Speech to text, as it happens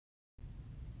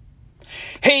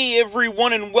Hey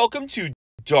everyone, and welcome to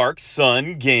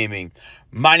Darkson Gaming.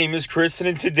 My name is Chris, and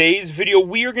in today's video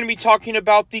we are going to be talking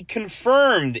about the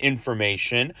confirmed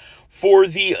information for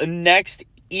the next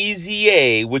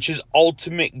EZA, which is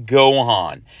Ultimate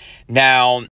Gohan.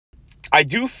 Now, I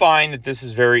do find that this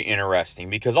is very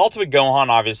interesting because Ultimate Gohan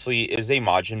obviously is a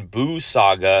Majin Buu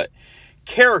saga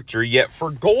character, yet for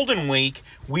Golden Week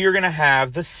we are going to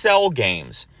have the Cell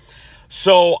games.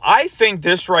 So I think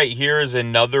this right here is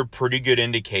another pretty good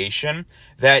indication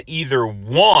that either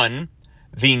one,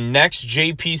 the next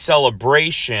JP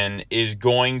celebration is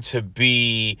going to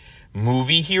be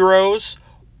movie heroes,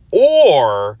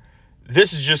 or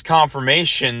this is just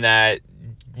confirmation that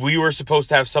we were supposed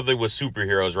to have something with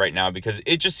superheroes right now, because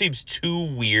it just seems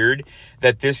too weird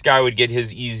that this guy would get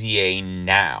his EZA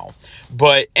now.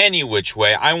 But any which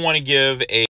way, I want to give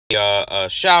a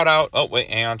shout out. Oh, wait,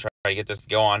 hang on, try to get this to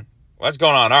go on. What's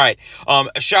going on? All right.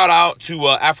 A shout out to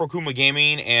Afro Kuma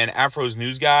Gaming and Afro's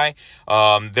News Guy.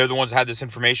 They're the ones that had this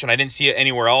information. I didn't see it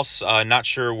anywhere else. Not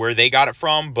sure where they got it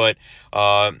from, but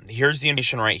here's the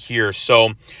information right here.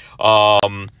 So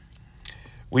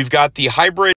we've got the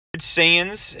hybrid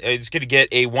Saiyans. It's going to get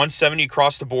a 170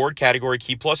 across the board, category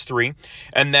key +3.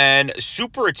 And then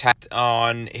super attack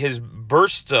on his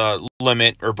burst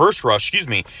limit, or burst rush, excuse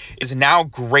me, is now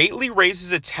greatly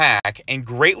raises attack and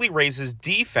greatly raises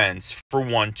defense for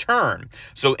 1 turn.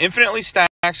 So infinitely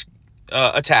stacks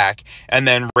attack and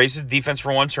then raises defense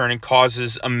for 1 turn and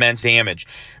causes immense damage.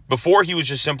 Before, he was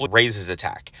just simply raises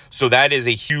attack. So that is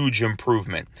a huge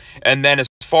improvement. And then as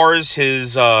far as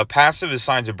his passive is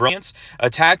Signs of Brilliance,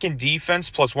 attack and defense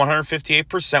plus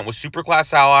 158% with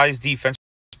superclass allies, defense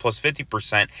plus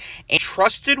 50%, and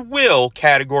Trusted Will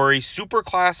category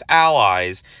superclass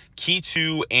allies, key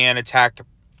 2 and attack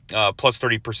plus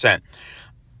 30%.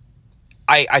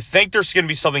 I think there's going to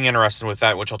be something interesting with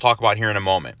that, which I'll talk about here in a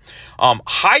moment.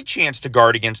 High chance to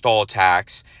guard against all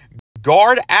attacks.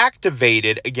 Guard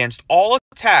activated against all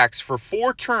attacks for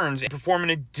 4 turns and perform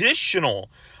an additional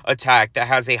attack that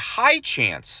has a high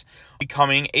chance of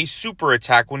becoming a super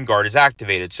attack when guard is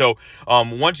activated. So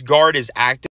once guard is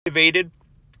activated,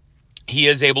 he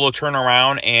is able to turn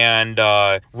around and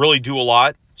really do a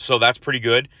lot. So that's pretty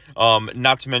good.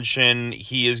 Not to mention,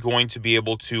 he is going to be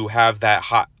able to have that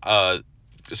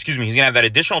he's going to have that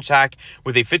additional attack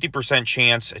with a 50%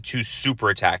 chance to super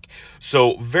attack.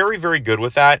 So very, very good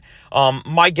with that.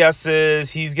 My guess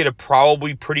is he's going to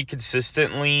probably pretty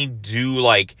consistently do,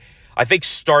 like, I think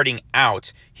starting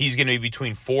out, he's going to be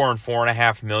between 4 and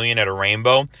 4.5 million at a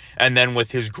rainbow. And then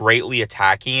with his greatly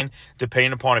attacking,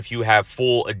 depending upon if you have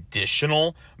full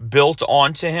additional built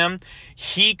onto him,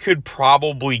 he could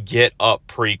probably get up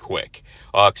pretty quick.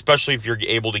 Especially if you're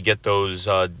able to get those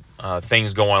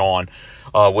things going on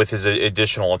with his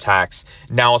additional attacks.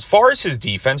 Now, as far as his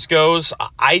defense goes,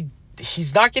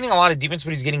 he's not getting a lot of defense, but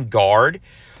he's getting guard.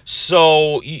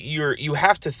 So you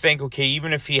have to think, okay,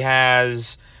 even if he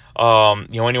has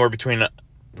anywhere between,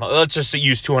 let's just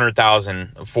use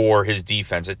 200,000 for his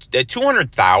defense. At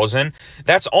 200,000,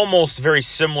 that's almost very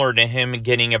similar to him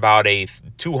getting about a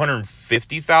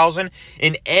 250,000.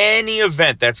 In any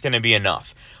event, that's going to be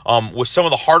enough. With some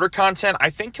of the harder content, I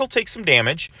think he'll take some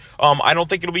damage. I don't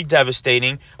think it'll be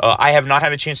devastating. I have not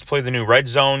had a chance to play the new Red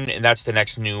Zone, and that's the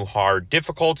next new hard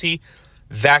difficulty.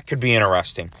 That could be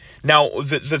interesting. Now,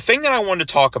 the thing that I wanted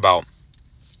to talk about,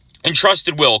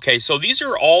 Entrusted Will. Okay, so these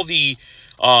are all the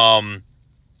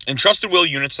Entrusted Will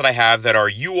units that I have that are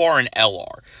UR and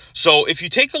LR. So if you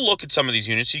take a look at some of these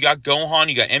units, you got Gohan,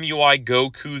 you got MUI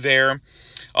Goku there.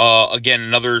 Again,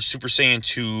 another Super Saiyan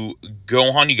 2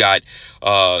 Gohan. You got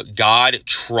God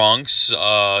Trunks.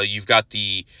 You've got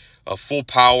the full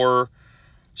power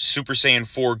Super Saiyan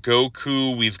 4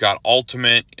 Goku. We've got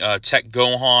Ultimate Tech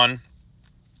Gohan.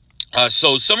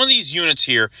 So some of these units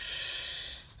here,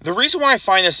 the reason why I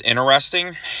find this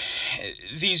interesting,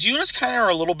 these units kind of are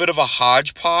a little bit of a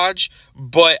hodgepodge,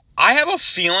 but I have a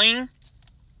feeling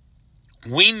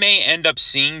we may end up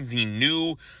seeing the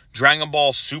new Dragon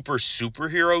Ball Super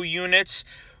superhero units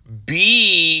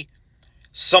be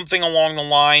something along the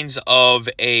lines of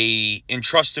a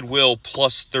Entrusted Will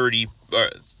plus 30%.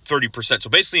 So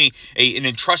basically an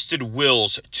Entrusted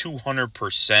Will's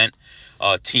 200%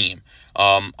 team.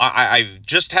 I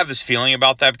just have this feeling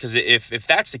about that, because if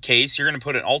that's the case, you're going to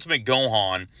put an Ultimate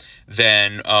Gohan,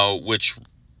 then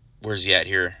where's he at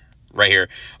here? Right here.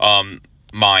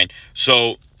 Mine.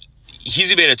 So he's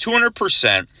going to be at a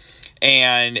 200%.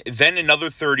 And then another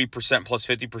 30% plus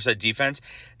 50% defense.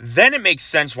 Then it makes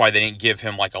sense why they didn't give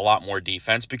him like a lot more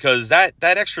defense, because that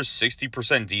extra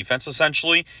 60% defense,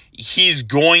 essentially, he's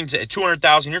going to, at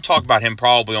 200,000, you're talking about him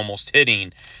probably almost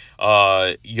hitting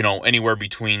you know, anywhere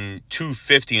between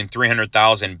 250 and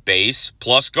 300,000 base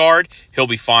plus guard, he'll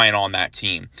be fine on that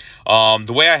team.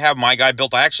 The way I have my guy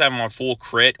built, I actually have him on full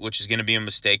crit, which is going to be a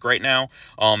mistake right now.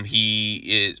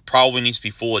 He probably needs to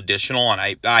be full additional,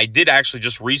 and I did actually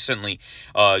just recently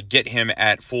get him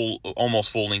at almost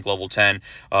full link level 10.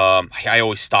 I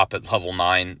always stop at level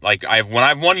 9. Like, when I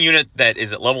have one unit that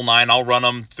is at level 9, I'll run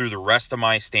them through the rest of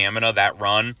my stamina that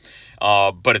run.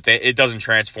 But if it doesn't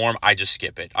transform, I just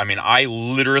skip it. I mean, I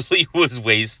literally was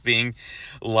wasting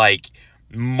like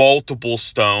multiple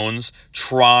stones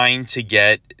trying to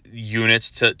get units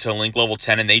to link level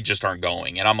 10, and they just aren't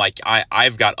going. And I'm like,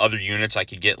 I've got other units I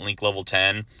could get link level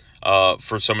 10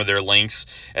 for some of their links,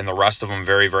 and the rest of them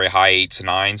very, very high 8s to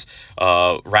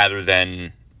 9s, rather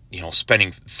than, you know,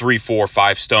 spending 3, 4,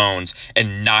 5 stones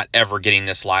and not ever getting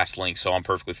this last link. So I'm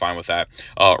perfectly fine with that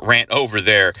rant over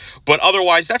there. But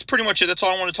otherwise, that's pretty much it. That's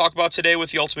all I want to talk about today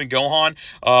with the Ultimate Gohan.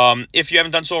 If you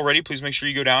haven't done so already, please make sure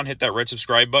you go down, hit that red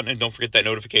subscribe button, and don't forget that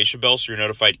notification bell so you're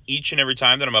notified each and every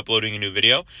time that I'm uploading a new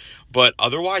video. But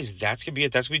otherwise, that's going to be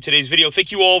it. That's going to be today's video.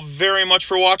 Thank you all very much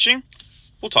for watching.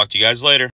 We'll talk to you guys later.